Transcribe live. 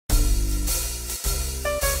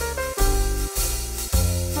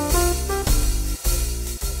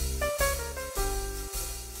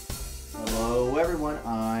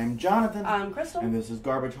I'm Jonathan. I'm Crystal. And this is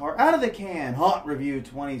Garbage Heart Out of the Can Haunt Review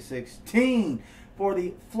 2016 for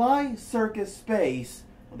the Fly Circus Space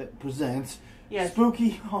that presents Spooky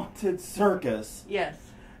Haunted Circus. Yes.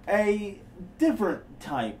 A different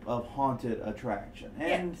type of haunted attraction.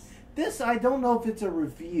 And this, I don't know if it's a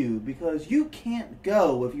review because you can't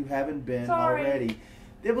go if you haven't been already.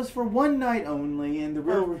 It was for one night only, and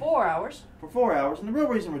for 4 hours. For 4 hours, and the real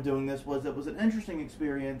reason we're doing this was it was an interesting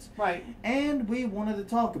experience, right? And we wanted to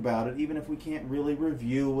talk about it, even if we can't really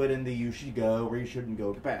review it in the you should go or you shouldn't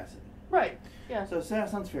go capacity. Right. Yeah. So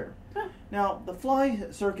that sounds fair. Huh. Now, the Fly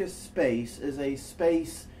Circus Space is a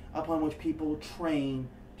space upon which people train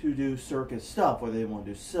to do circus stuff, whether they want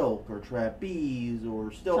to do silk or trapeze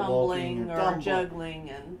or stilt walking or juggling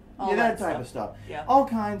and all that type of stuff. Yeah. All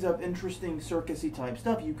kinds of interesting circusy type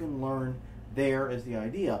stuff you can learn there is the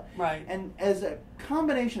idea. Right. And as a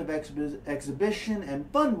combination of exhibition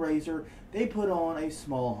and fundraiser, they put on a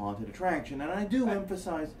small haunted attraction. And I do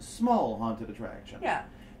emphasize small haunted attraction. Yeah.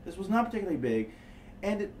 This was not particularly big.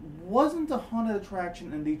 And it wasn't a haunted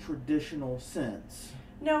attraction in the traditional sense.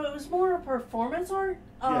 No, it was more a performance art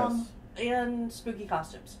Yes. and spooky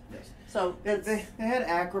costumes. Yes. So they had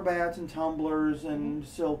acrobats and tumblers and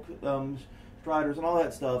silk striders and all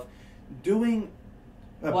that stuff doing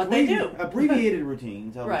what they do. Abbreviated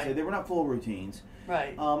routines, I would Right. say. They were not full routines.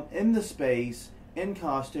 Right. In the space, in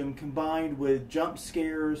costume, combined with jump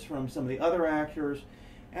scares from some of the other actors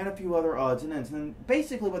and a few other odds and ends. And then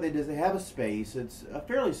basically what they did is they have a space. It's a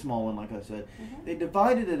fairly small one, like I said. Mm-hmm. They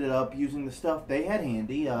divided it up using the stuff they had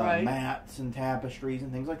handy, right. mats and tapestries and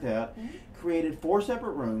things like that. Mm-hmm. Created 4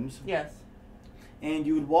 separate rooms. Yes. And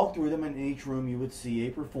you would walk through them, and in each room you would see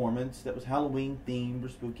a performance that was Halloween themed or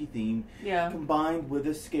spooky themed, combined with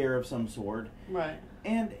a scare of some sort. Right.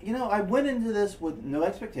 And, you know, I went into this with no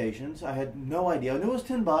expectations. I had no idea. I knew it was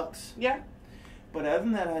 $10. Yeah. But other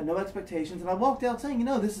than that, I had no expectations, and I walked out saying, you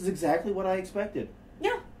know, this is exactly what I expected.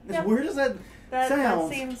 Yeah. As weird as that sounds. That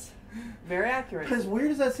seems very accurate. As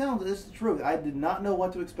weird as that sounds, it's the truth. I did not know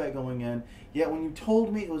what to expect going in, yet when you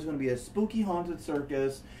told me it was going to be a spooky haunted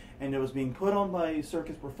circus, and it was being put on by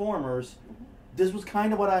circus performers, this was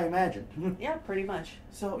kind of what I imagined. Yeah, pretty much.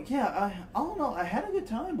 So, yeah, I don't know. I had a good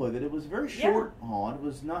time with it. It was very short haunt. It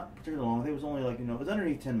was not particularly long. I think it was only like, it was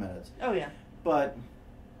underneath 10 minutes. Oh, yeah. But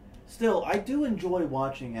still, I do enjoy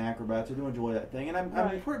watching acrobats. I do enjoy that thing. And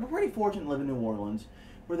I'm pretty fortunate to live in New Orleans,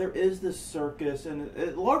 where there is this circus, and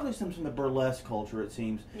it largely stems from the burlesque culture, it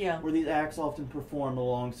seems, where these acts often perform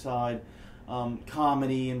alongside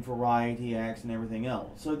comedy and variety acts and everything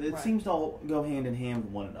else. So it seems to all go hand in hand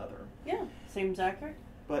with one another. Yeah, seems accurate.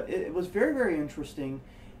 But it was very, very interesting.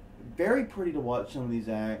 Very pretty to watch some of these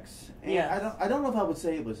acts. And I don't know if I would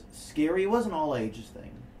say it was scary. It wasn't all ages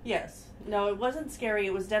thing. Yes. No, it wasn't scary.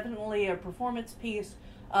 It was definitely a performance piece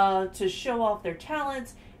to show off their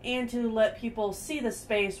talents and to let people see the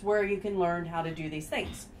space where you can learn how to do these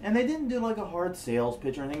things. And they didn't do like a hard sales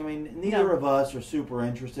pitch or anything. I mean, neither of us are super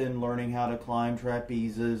interested in learning how to climb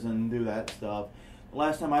trapezes and do that stuff. The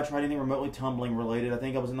last time I tried anything remotely tumbling related, I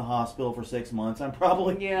think I was in the hospital for 6 months. I'm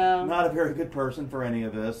probably not a very good person for any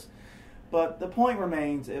of this. But the point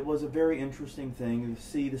remains, it was a very interesting thing to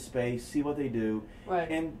see the space, see what they do. Right.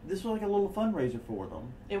 And this was like a little fundraiser for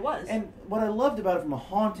them. It was. And what I loved about it from a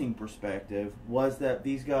haunting perspective was that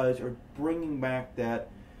these guys are bringing back that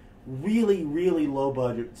really, really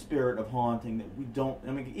low-budget spirit of haunting that we don't...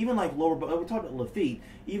 I mean, even like lower... We talked about Lafitte,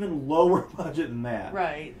 even lower budget than that.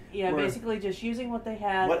 Right. Yeah, basically just using what they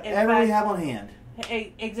had. Whatever we have on hand.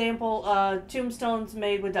 Example, tombstones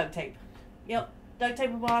made with duct tape. Yep. Duct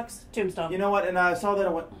tape a box, tombstone. You know what? And I saw that and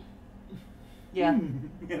I went... Yeah.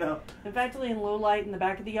 You know? In fact, in low light in the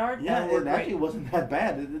back of the yard, yeah, it actually wasn't that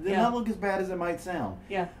bad. It did not look as bad as it might sound.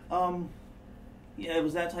 Yeah. Yeah, it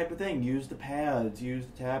was that type of thing. Use the pads, use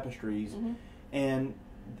the tapestries. And,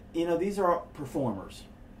 you know, these are performers.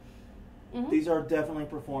 These are definitely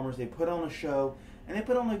performers. They put on a show, and they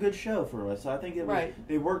put on a good show for us. I think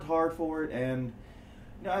they worked hard for it, and...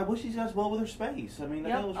 You know, I wish these guys well with their space. I mean,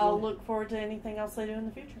 I'll look forward to anything else they do in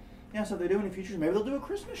the future. Yeah, so if they do any futures, maybe they'll do a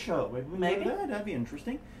Christmas show. Maybe we can do that. That'd be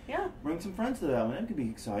interesting. Yeah. Bring some friends to that one. That could be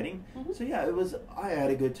exciting. So yeah, I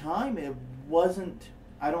had a good time. It wasn't,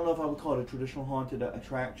 I don't know if I would call it a traditional haunted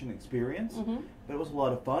attraction experience, but it was a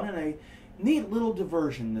lot of fun and a neat little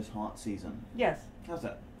diversion this haunt season. Yes. How's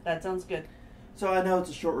that? That sounds good. So I know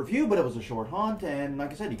it's a short review, but it was a short haunt, and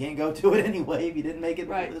like I said, you can't go to it anyway if you didn't make it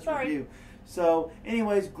for this review. So,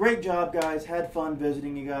 anyways, great job, guys. Had fun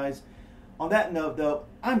visiting you guys. On that note, though,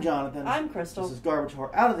 I'm Jonathan. I'm Crystal. This is Garbage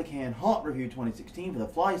Heart Out of the Can Haunt Review 2016 for the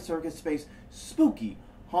Fly Circus Space Spooky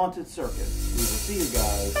Haunted Circus. We will see you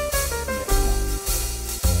guys